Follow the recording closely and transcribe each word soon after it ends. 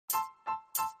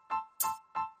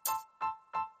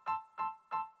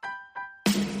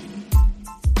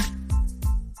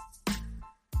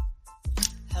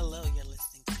Hello, you're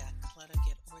listening to Got Clutter,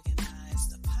 Get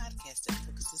Organized, a podcast that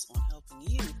focuses on helping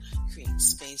you create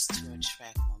space to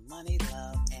attract more money,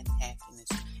 love, and happiness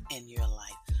in your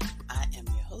life. I am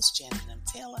your host, Janet M.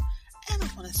 Taylor, and I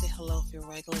want to say hello if you're a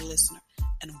regular listener,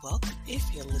 and welcome if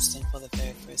you're listening for the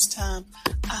very first time.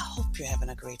 I hope you're having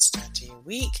a great start to your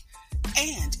week,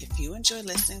 and if you enjoy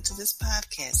listening to this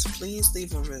podcast, please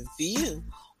leave a review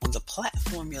on the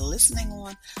platform you're listening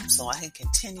on so I can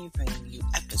continue bringing you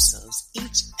episodes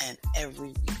each and every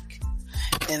week.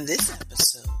 In this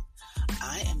episode,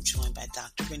 I am joined by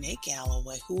Dr. Renee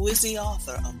Galloway, who is the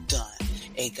author of Done,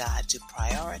 a guide to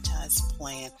prioritize,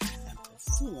 plan, and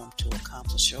perform to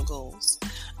accomplish your goals.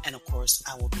 And of course,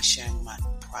 I will be sharing my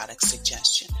product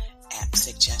suggestion, app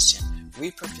suggestion,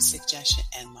 repurpose suggestion,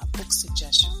 and my book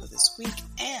suggestion for this week.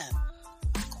 And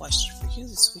my question for you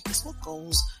this week is, what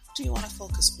goals do you want to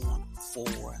focus on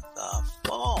for the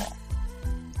fall?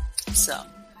 So,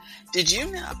 did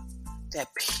you know that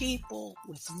people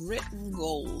with written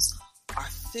goals are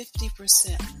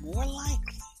 50% more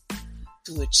likely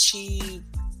to achieve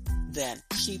than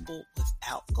people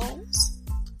without goals?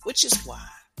 Which is why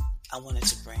I wanted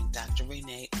to bring Dr.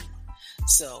 Renee on.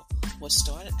 So, what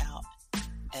started out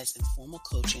as informal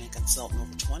coaching and consulting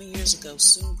over 20 years ago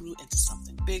soon grew into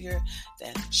something bigger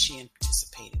than she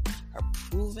anticipated. Her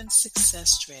proven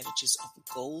success strategies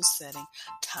of goal setting,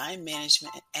 time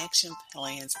management, and action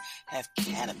plans have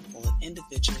catapulted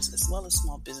individuals as well as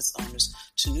small business owners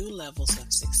to new levels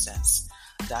of success.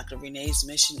 Dr. Renee's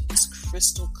mission is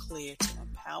crystal clear: to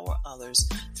empower others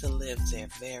to live their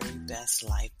very best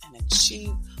life and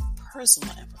achieve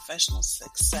personal and professional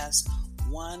success,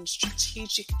 one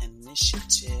strategic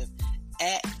initiative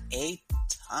at a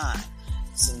time.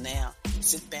 So now,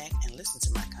 sit back and listen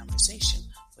to my conversation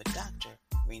with Dr.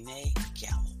 Renee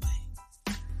Galloway.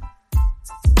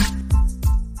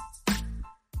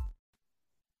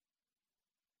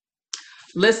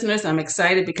 Listeners, I'm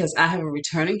excited because I have a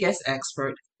returning guest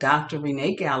expert, Dr.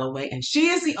 Renee Galloway, and she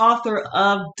is the author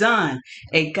of Done,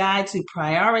 a guide to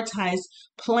prioritize,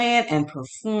 plan, and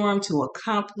perform to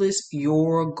accomplish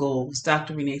your goals.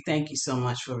 Dr. Renee, thank you so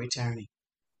much for returning.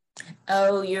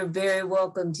 Oh, you're very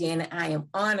welcome, Janet. I am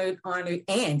honored,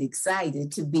 and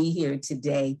excited to be here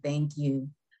today. Thank you.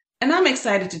 And I'm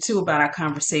excited too about our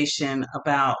conversation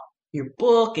about your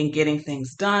book and getting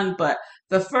things done. But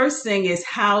the first thing is,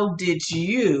 how did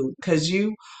you, because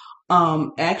you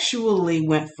actually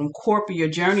went from corporate, your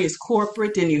journey is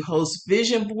corporate, then you host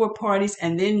vision board parties,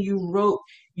 and then you wrote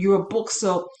your book.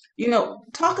 So,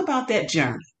 talk about that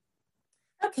journey.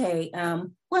 Okay.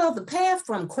 Well, the path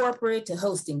from corporate to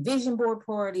hosting vision board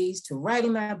parties to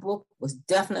writing my book was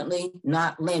definitely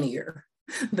not linear.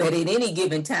 But at any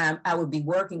given time, I would be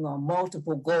working on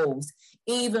multiple goals,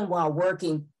 even while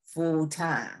working full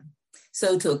time.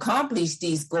 So to accomplish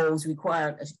these goals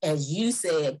required, as you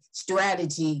said,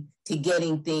 strategy to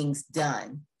getting things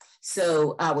done.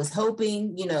 So I was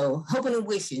hoping and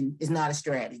wishing is not a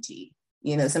strategy.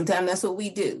 Sometimes that's what we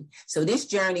do. So this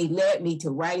journey led me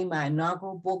to writing my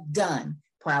inaugural book, Done,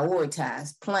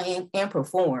 Prioritize, Plan, and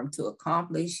Perform to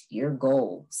Accomplish Your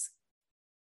Goals.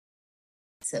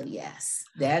 So yes,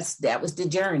 that was the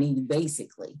journey,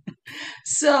 basically.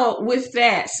 So with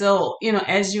that,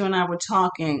 as you and I were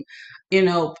talking,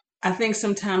 I think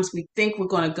sometimes we think we're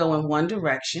going to go in one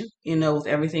direction, with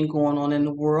everything going on in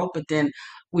the world, but then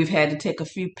we've had to take a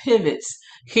few pivots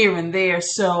here and there.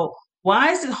 So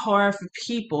why is it hard for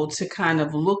people to kind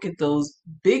of look at those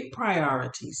big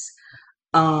priorities,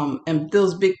 and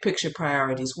those big picture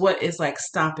priorities? What is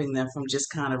stopping them from just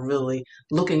kind of really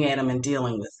looking at them and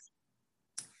dealing with them?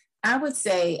 I would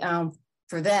say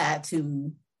for that,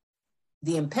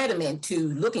 the impediment to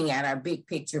looking at our big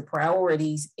picture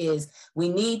priorities is we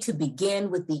need to begin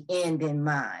with the end in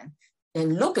mind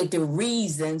and look at the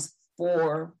reasons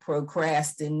for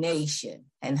procrastination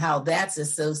and how that's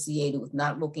associated with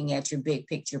not looking at your big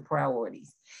picture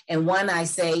priorities. And one I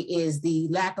say is the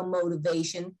lack of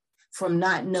motivation from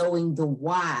not knowing the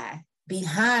why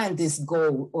behind this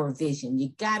goal or vision. You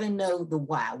got to know the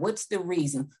why. What's the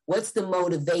reason? What's the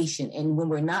motivation? And when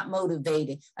we're not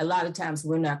motivated, a lot of times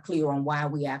we're not clear on why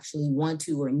we actually want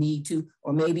to or need to,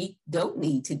 or maybe don't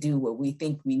need to do what we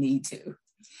think we need to.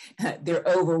 They're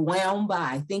overwhelmed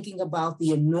by thinking about the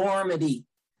enormity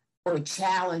or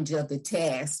challenge of the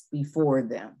task before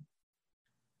them.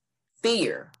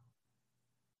 Fear.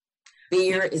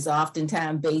 Fear is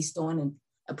oftentimes based on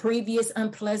a previous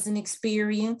unpleasant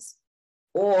experience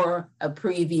or a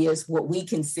previous what we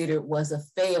considered was a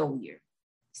failure.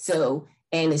 So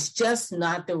and it's just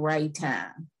not the right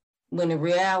time. When the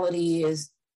reality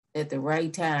is that the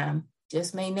right time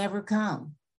just may never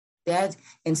come.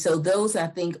 And so those, I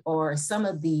think, are some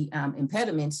of the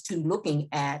impediments to looking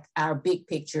at our big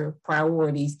picture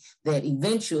priorities that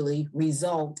eventually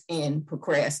result in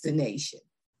procrastination.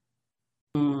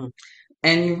 Mm.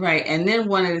 And you're right. And then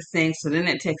one of the things, so then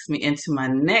that takes me into my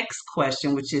next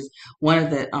question, which is one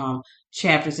of the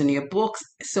chapters in your books.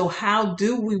 So how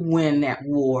do we win that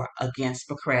war against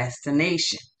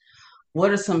procrastination? What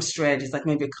are some strategies, like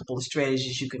maybe a couple of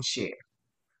strategies you can share?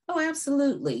 Oh,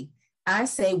 absolutely. I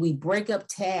say we break up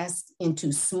tasks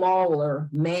into smaller,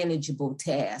 manageable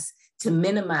tasks to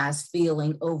minimize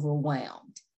feeling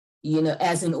overwhelmed. You know,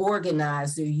 as an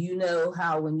organizer, you know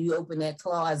how when you open that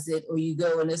closet or you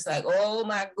go and it's like, oh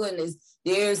my goodness,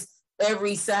 there's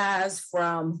every size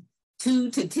from 2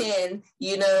 to 10,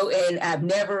 you know, and I've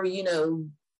never, you know,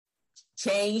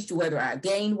 changed whether I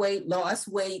gained weight, lost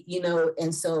weight, you know,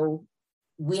 and so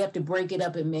we have to break it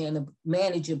up in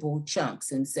manageable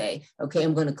chunks and say, okay,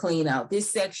 I'm going to clean out this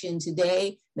section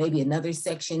today, maybe another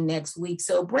section next week.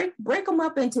 So break them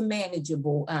up into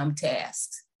manageable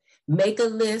tasks. Make a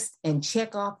list and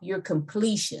check off your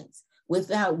completions. With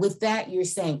that, you're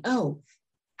saying, oh,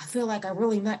 I feel like I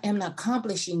really am not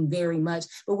accomplishing very much.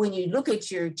 But when you look at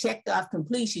your checked off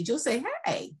completions, you'll say,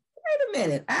 hey, wait a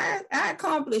minute, I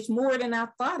accomplished more than I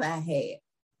thought I had.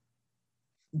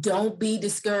 Don't be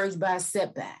discouraged by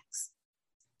setbacks.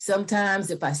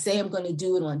 Sometimes if I say I'm going to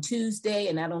do it on Tuesday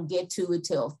and I don't get to it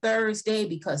till Thursday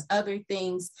because other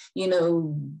things, you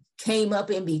know, came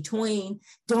up in between,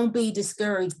 don't be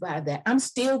discouraged by that. I'm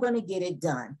still going to get it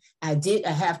done. I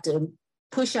have to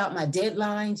push out my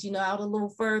deadlines, you know, out a little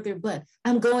further, but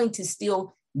I'm going to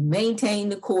still maintain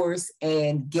the course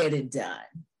and get it done.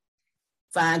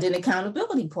 Find an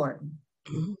accountability partner.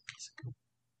 Mm-hmm.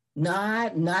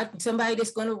 Not somebody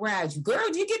that's going to ride you. Girl,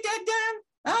 did you get that done?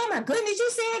 Oh my goodness, you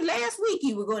said last week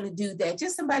you were going to do that.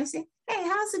 Just somebody say, hey,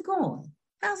 how's it going?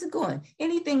 How's it going?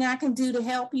 Anything I can do to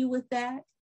help you with that?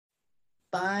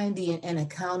 Find an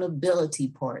accountability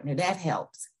partner. That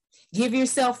helps. Give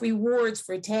yourself rewards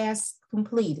for tasks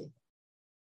completed.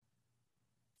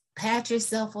 Pat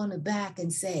yourself on the back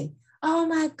and say, oh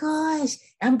my gosh,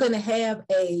 I'm going to have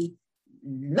a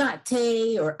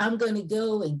latte, or I'm going to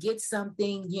go and get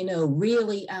something, you know,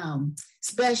 really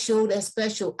special, that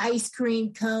special ice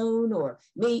cream cone, or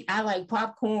me, I like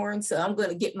popcorn, so I'm going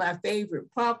to get my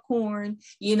favorite popcorn,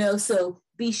 you know, so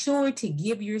be sure to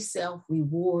give yourself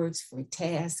rewards for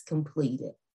tasks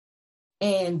completed.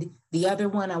 And the other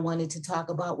one I wanted to talk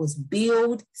about was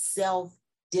build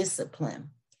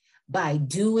self-discipline by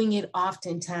doing it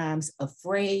oftentimes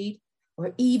afraid,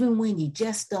 or even when you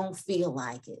just don't feel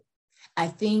like it. I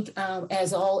think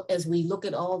as we look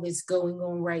at all that's going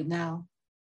on right now,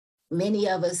 many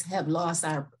of us have lost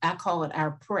I call it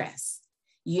our press,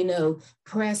 you know,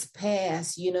 press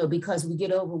pass, you know, because we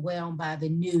get overwhelmed by the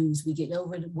news, we get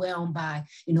overwhelmed by,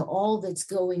 you know, all that's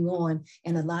going on.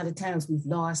 And a lot of times we've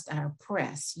lost our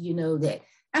press, you know, that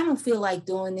I don't feel like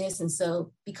doing this. And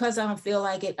so because I don't feel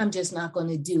like it, I'm just not going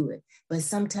to do it. But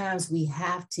sometimes we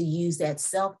have to use that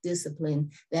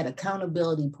self-discipline, that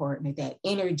accountability partner, that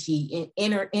energy,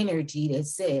 inner energy that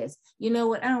says, you know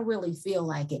what, I don't really feel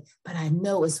like it, but I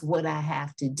know it's what I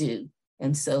have to do.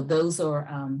 And so those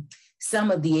are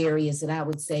some of the areas that I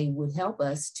would say would help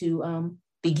us to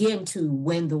begin to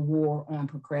win the war on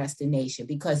procrastination,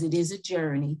 because it is a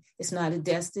journey. It's not a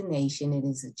destination. It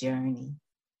is a journey.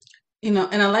 You know,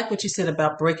 and I like what you said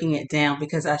about breaking it down,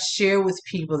 because I share with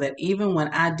people that even when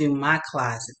I do my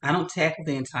closet, I don't tackle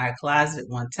the entire closet at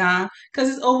one time because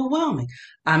it's overwhelming.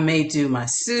 I may do my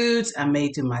suits, I may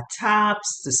do my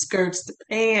tops, the skirts, the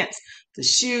pants, the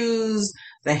shoes,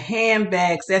 the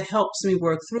handbags. That helps me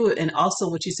work through it. And also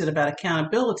what you said about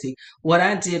accountability. What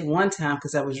I did one time,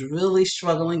 because I was really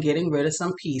struggling getting rid of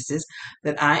some pieces,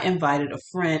 that I invited a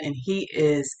friend, and he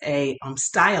is a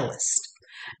stylist.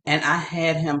 And I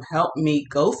had him help me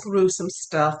go through some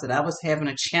stuff that I was having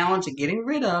a challenge of getting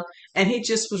rid of. And he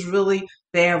just was really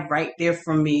there, right there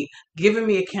for me, giving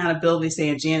me accountability,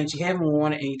 saying, Janet, you haven't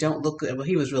worn it and you don't look good. Well,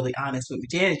 he was really honest with me.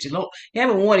 Janet, you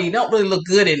haven't worn it, you don't really look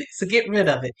good in it. So get rid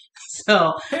of it.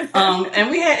 So,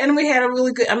 and we had a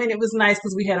really good, I mean, it was nice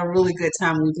because we had a really good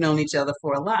time. We've known each other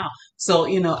for a while. So,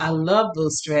 you know, I love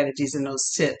those strategies and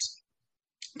those tips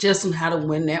just on how to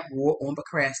win that war on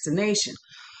procrastination.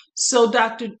 So,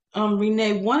 Dr.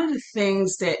 Renee, one of the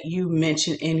things that you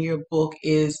mentioned in your book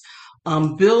is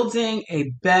building a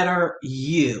better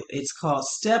you. It's called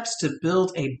Steps to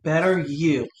Build a Better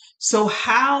You. So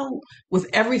how, with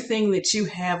everything that you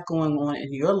have going on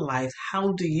in your life,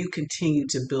 how do you continue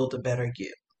to build a better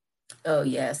you? Oh,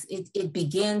 yes. It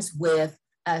begins with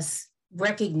us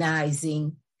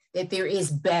recognizing that there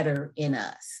is better in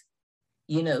us.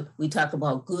 We talk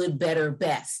about good, better,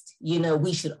 best.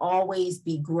 We should always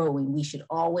be growing. We should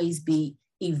always be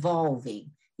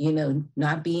evolving,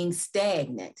 not being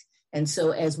stagnant. And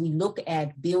so as we look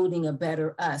at building a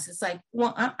better us, it's like,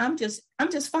 well, I'm just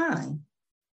fine.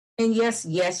 And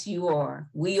yes, you are.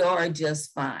 We are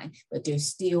just fine, but there's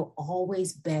still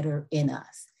always better in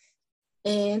us.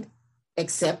 And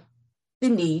accept the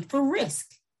need for risk.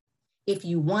 If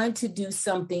you want to do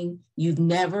something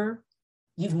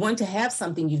you want to have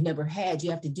something you've never had,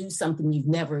 you have to do something you've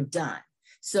never done.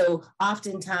 So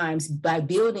oftentimes by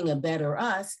building a better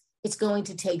us, it's going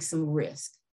to take some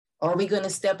risk. Are we going to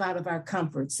step out of our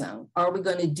comfort zone? Are we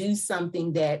going to do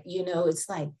something that, it's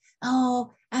like,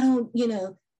 oh, I don't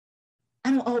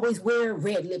always wear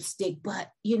red lipstick,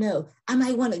 but, I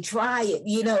might want to try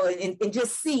it, and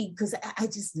just see, because I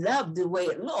just love the way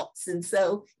it looks. And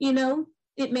so,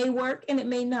 it may work and it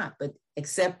may not, but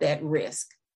accept that risk.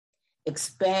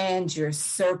 Expand your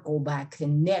circle by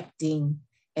connecting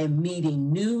and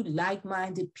meeting new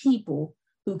like-minded people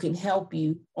who can help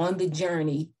you on the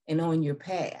journey and on your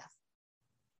path.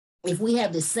 If we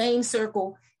have the same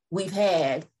circle we've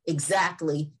had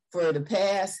exactly for the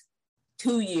past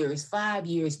 2 years, 5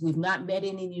 years, we've not met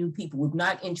any new people. We've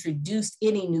not introduced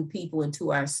any new people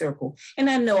into our circle. And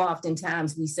I know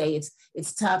oftentimes we say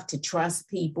it's tough to trust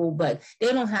people, but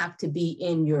they don't have to be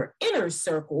in your inner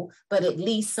circle, but at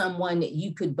least someone that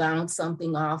you could bounce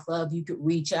something off of. You could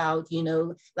reach out,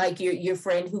 like your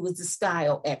friend who was a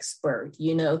style expert.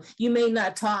 You may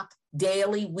not talk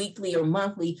daily, weekly, or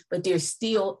monthly, but there's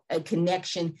still a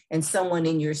connection and someone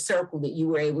in your circle that you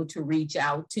were able to reach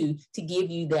out to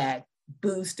give you that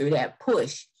boost or that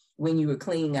push when you were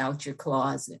cleaning out your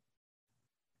closet.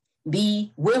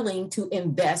 Be willing to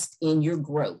invest in your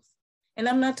growth. And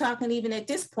I'm not talking even at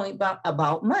this point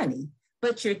about money,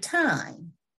 but your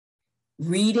time.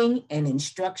 Reading an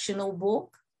instructional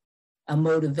book, a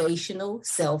motivational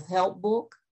self-help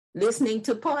book, listening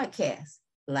to podcasts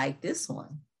like this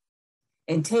one,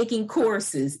 and taking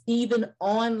courses, even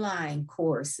online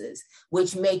courses,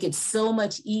 which make it so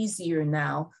much easier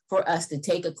now for us to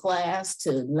take a class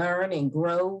to learn and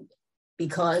grow,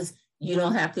 because you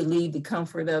don't have to leave the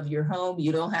comfort of your home.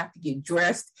 You don't have to get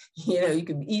dressed. You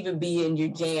can even be in your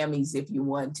jammies if you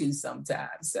want to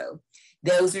sometimes. So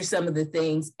those are some of the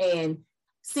things. And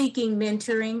seeking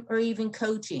mentoring or even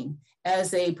coaching.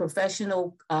 As a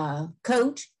professional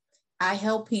coach, I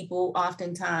help people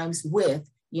oftentimes with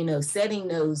setting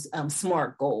those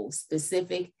SMART goals: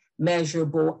 specific,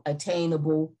 measurable,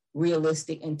 attainable,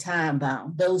 realistic, and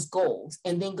time-bound, those goals,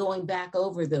 and then going back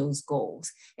over those goals.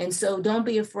 And so don't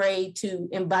be afraid to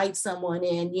invite someone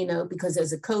in, because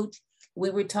as a coach, we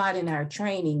were taught in our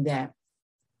training that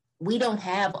we don't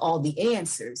have all the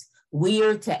answers. We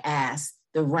are to ask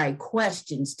the right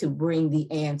questions to bring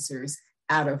the answers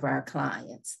out of our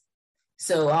clients.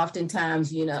 So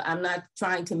oftentimes, I'm not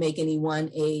trying to make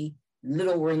anyone a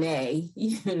little Renee,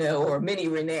 or mini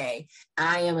Renee.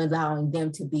 I am allowing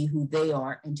them to be who they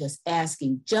are and just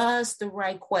asking just the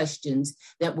right questions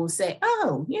that will say,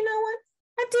 oh, you know what?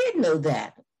 I did know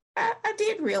that. I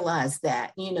did realize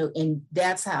that, and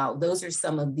that's how, those are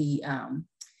some of the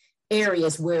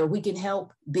areas where we can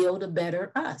help build a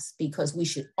better us, because we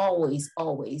should always,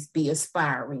 always be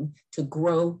aspiring to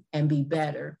grow and be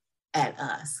better at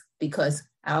us, because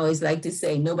I always like to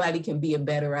say nobody can be a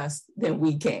better us than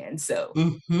we can. So,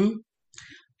 and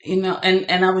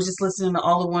I was just listening to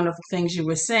all the wonderful things you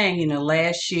were saying.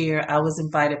 Last year I was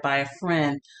invited by a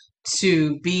friend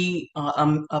to be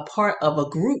a part of a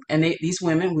group, and these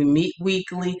women, we meet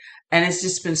weekly, and it's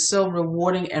just been so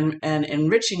rewarding and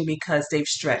enriching, because they've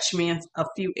stretched me in a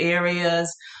few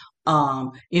areas.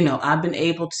 I've been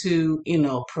able to,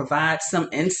 provide some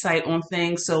insight on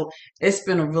things. So it's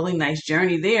been a really nice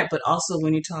journey there. But also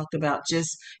when you talked about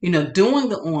just, doing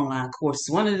the online courses,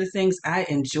 one of the things I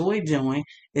enjoy doing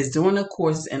is doing the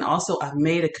courses. And also I've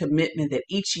made a commitment that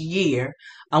each year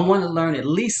I want to learn at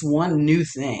least one new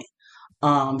thing,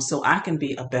 so I can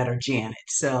be a better Janet.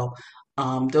 So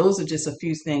those are just a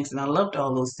few things. And I loved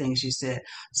all those things you said.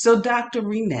 So Dr.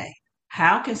 Renee,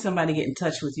 how can somebody get in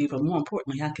touch with you? But more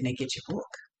importantly, how can they get your book?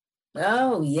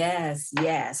 Oh, yes,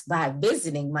 by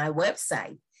visiting my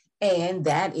website. And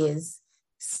that is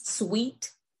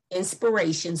Sweet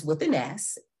Inspirations with an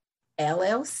S,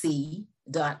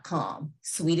 LLC.com,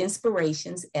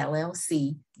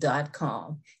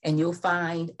 sweetinspirationsllc.com. And you'll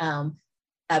find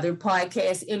other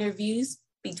podcast interviews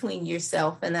between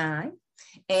yourself and I,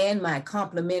 and my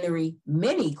complimentary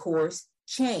mini course,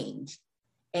 Change.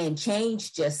 And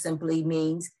change just simply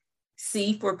means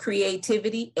C for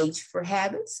creativity, H for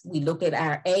habits. We look at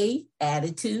our A,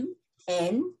 attitude,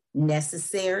 N,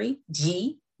 necessary,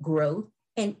 G, growth,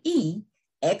 and E,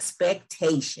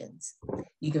 expectations.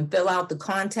 You can fill out the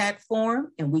contact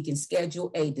form and we can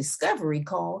schedule a discovery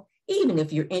call, even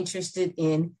if you're interested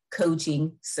in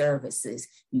coaching services.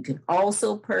 You can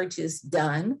also purchase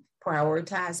Done,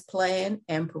 Prioritize, Plan,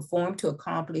 and Perform to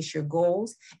Accomplish Your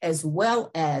Goals, as well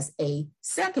as a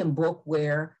second book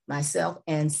where myself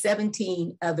and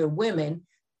 17 other women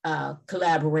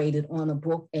collaborated on a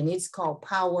book, and it's called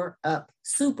Power Up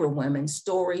Superwomen,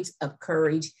 Stories of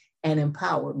Courage and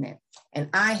Empowerment.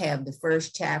 And I have the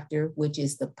first chapter, which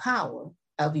is the power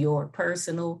of your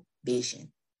personal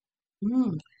vision.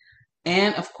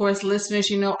 And of course,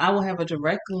 listeners, I will have a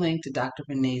direct link to Dr.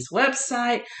 Renee's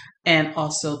website and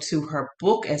also to her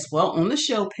book as well on the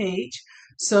show page.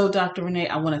 So, Dr. Renee,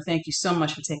 I want to thank you so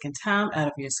much for taking time out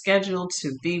of your schedule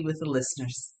to be with the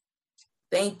listeners.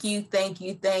 Thank you, thank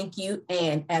you, thank you.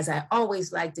 And as I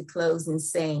always like to close in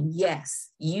saying, yes,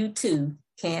 you too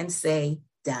can say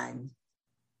done.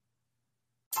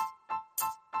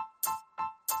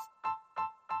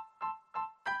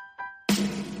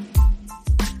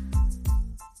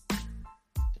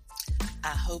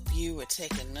 I hope you were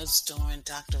taking notes during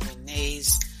Dr.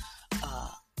 Renee's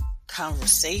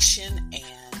conversation,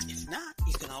 and if not,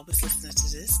 you can always listen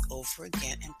to this over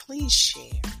again, and please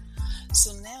share.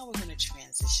 So now we're going to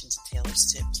transition to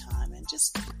Taylor's tip time, and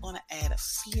just want to add a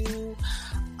few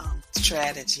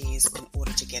strategies in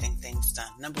order to getting things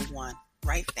done. Number one,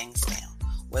 write things down.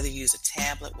 Whether you use a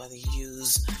tablet, whether you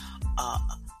use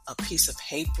a piece of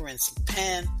paper and some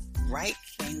pen, write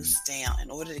things down in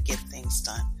order to get things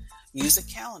done. Use a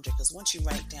calendar, because once you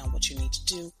write down what you need to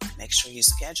do, make sure you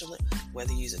schedule it,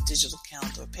 whether you use a digital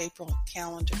calendar or paper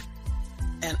calendar.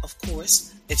 And of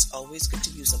course, it's always good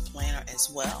to use a planner as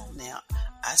well. Now,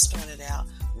 I started out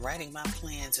writing my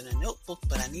plans in a notebook,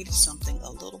 but I needed something a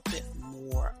little bit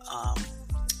more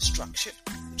structured,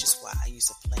 which is why I use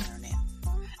a planner now.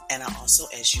 And I also,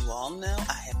 as you all know,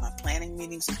 I have my planning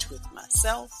meetings each with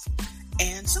myself.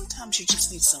 And sometimes you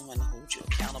just need someone to hold you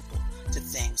accountable to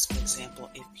things. For example,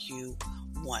 if you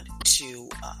want to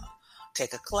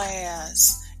take a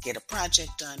class, get a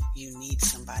project done, you need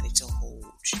somebody to hold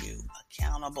you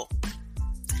accountable.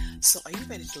 So are you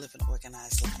ready to live an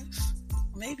organized life?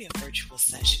 Maybe a virtual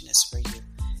session is for you.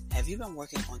 Have you been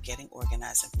working on getting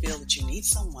organized and feel that you need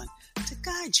someone to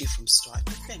guide you from start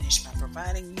to finish by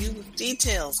providing you with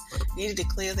details needed to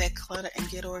clear that clutter and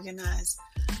get organized?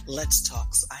 Let's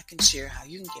talk so I can share how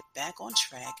you can get back on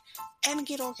track and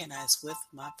get organized with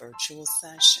my virtual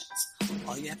sessions.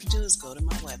 All you have to do is go to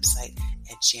my website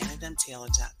at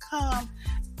janetmtaylor.com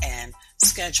and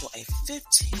schedule a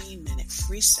 15-minute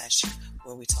free session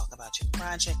where we talk about your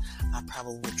project. I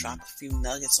probably will drop a few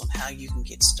nuggets on how you can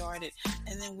get started,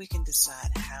 and then we can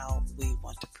decide how we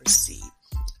want to proceed.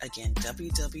 Again,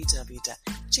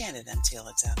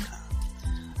 www.janetmtaylor.com.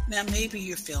 Now, maybe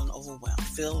you're feeling overwhelmed,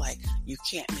 feel like you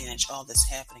can't manage all that's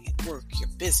happening at work, your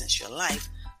business, your life.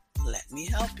 Let me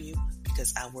help you,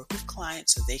 because I work with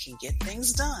clients so they can get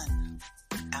things done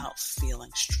without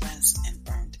feeling stressed and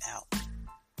burned out,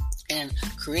 and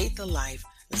create the life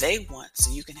they want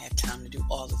so you can have time to do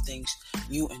all the things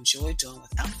you enjoy doing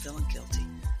without feeling guilty.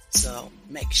 So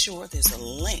make sure there's a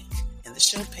link in the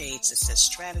show page that says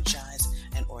strategize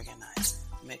and organize.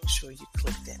 Make sure you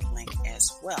click that link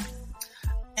as well.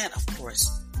 And of course,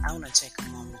 I want to take a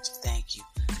moment to thank you.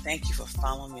 Thank you for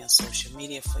following me on social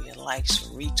media, for your likes,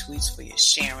 your retweets, for your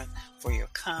sharing, for your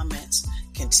comments.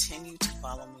 Continue to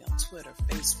follow me on Twitter,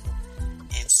 Facebook,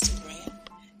 Instagram,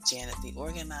 Janet the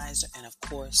Organizer, and of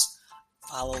course,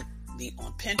 follow me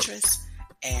on Pinterest.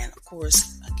 And of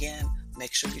course, again,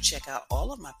 make sure you check out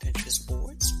all of my Pinterest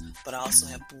boards, but I also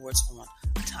have boards on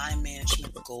time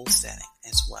management, goal setting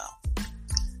as well.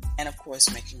 And of course,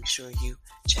 making sure you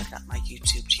check out my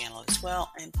YouTube channel as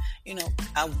well. And,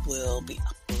 I will be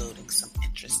uploading some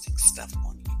interesting stuff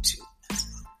on YouTube as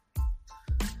well.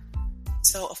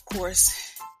 So, of course,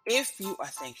 if you are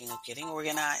thinking of getting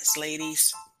organized,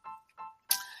 ladies,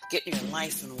 getting your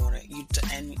life in order,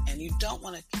 and you don't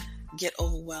want to get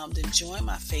overwhelmed, then join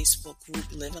my Facebook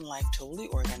group, Living Life Totally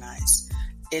Organized.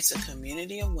 It's a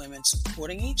community of women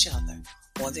supporting each other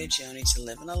on their journey to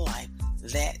living a life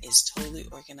that is totally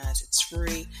organized. It's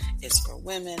free. It's for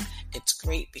women. It's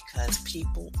great because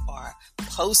people are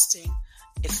posting.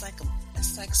 It's like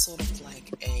sort of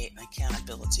like an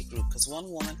accountability group, because one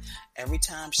woman, every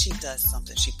time she does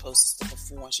something, she posts the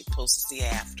before and she posts the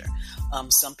after.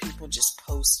 Some people just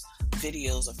post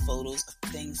videos or photos of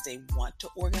things they want to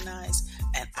organize,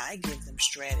 and I give them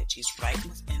strategies right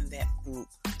within that group.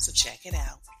 So check it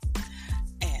out.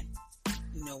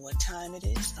 know what time it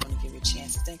is. I'm going to give you a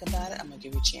chance to think about it. I'm going to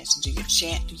give you a chance to do your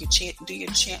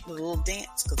chant with a little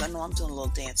dance, because I know I'm doing a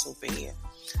little dance over here.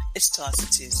 It's Toss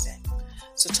It Tuesday.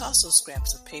 So toss those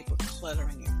scraps of paper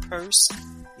cluttering your purse,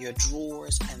 your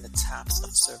drawers, and the tops of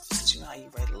surfaces. You know how you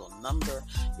write a little number,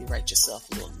 you write yourself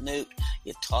a little note,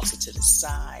 you toss it to the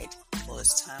side. Well,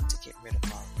 it's time to get rid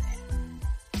of all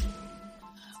that.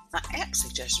 My app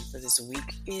suggestion for this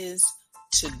week is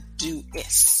to do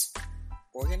this.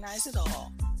 Organize it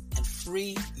all and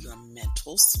free your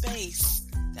mental space.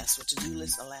 That's what to-do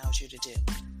list allows you to do.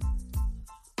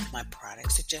 My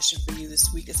product suggestion for you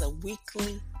this week is a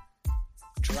weekly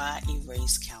dry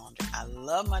erase calendar. I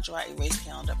love my dry erase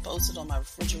calendar. I post it on my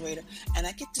refrigerator, and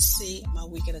I get to see my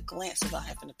week at a glance without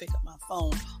having to pick up my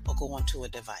phone or go onto a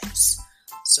device.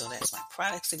 So that's my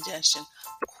product suggestion.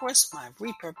 Of course, my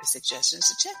repurpose suggestion is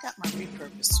to check out my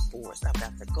repurpose boards. I've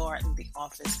got the garden, the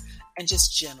office, and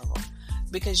just general.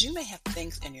 Because you may have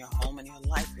things in your home and your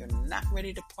life you're not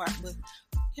ready to part with.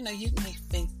 You know, you may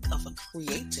think of a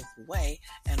creative way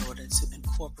in order to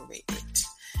incorporate it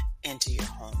into your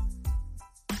home.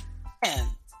 And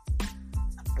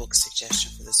my book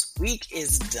suggestion for this week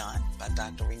is Done by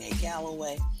Dr. Renee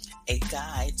Galloway, a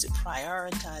guide to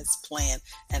prioritize, plan,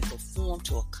 and perform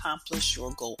to accomplish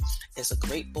your goal. It's a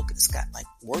great book. It's got like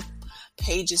work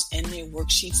pages in there,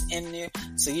 worksheets in there,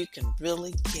 so you can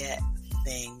really get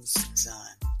things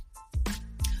done.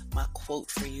 My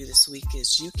quote for you this week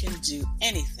is, you can do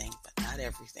anything, but not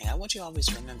everything. I want you to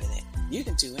always remember that. You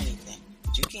can do anything,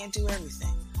 but you can't do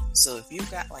everything. So if you've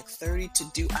got like 30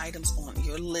 to-do items on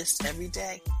your list every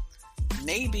day,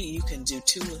 maybe you can do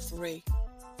 2 or 3,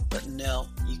 but no,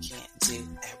 you can't do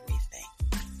everything.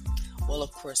 Well,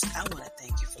 of course, I want to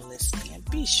thank you for listening,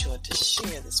 and be sure to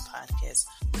share this podcast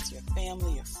with your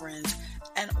family, your friends,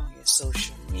 and on your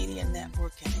social media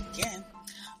network. And again,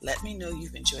 let me know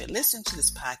you've enjoyed listening to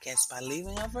this podcast by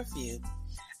leaving a review.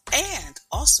 And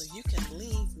also, you can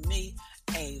leave me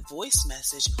a voice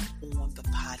message on the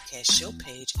podcast show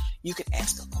page. You can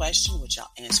ask a question, which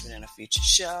I'll answer it in a future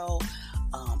show.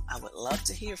 I would love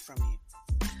to hear from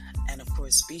you. And of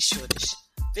course, be sure to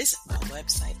visit my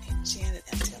website at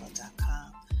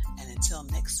janetmtaylor.com. And until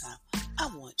next time,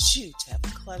 I want you to have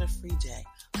a clutter-free day,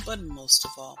 but most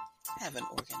of all, have an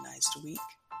organized week.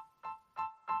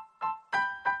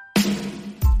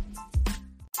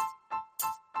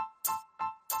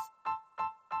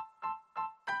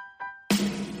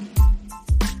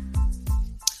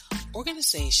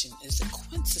 Organization is the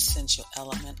quintessential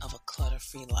element of a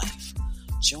clutter-free life.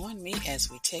 Join me as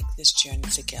we take this journey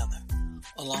together.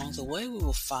 Along the way, we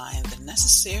will find the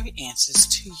necessary answers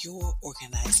to your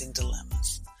organizing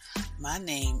dilemmas. My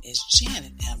name is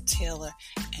Janet M. Taylor,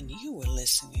 and you are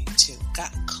listening to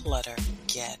Got Clutter,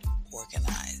 Get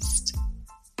Organized.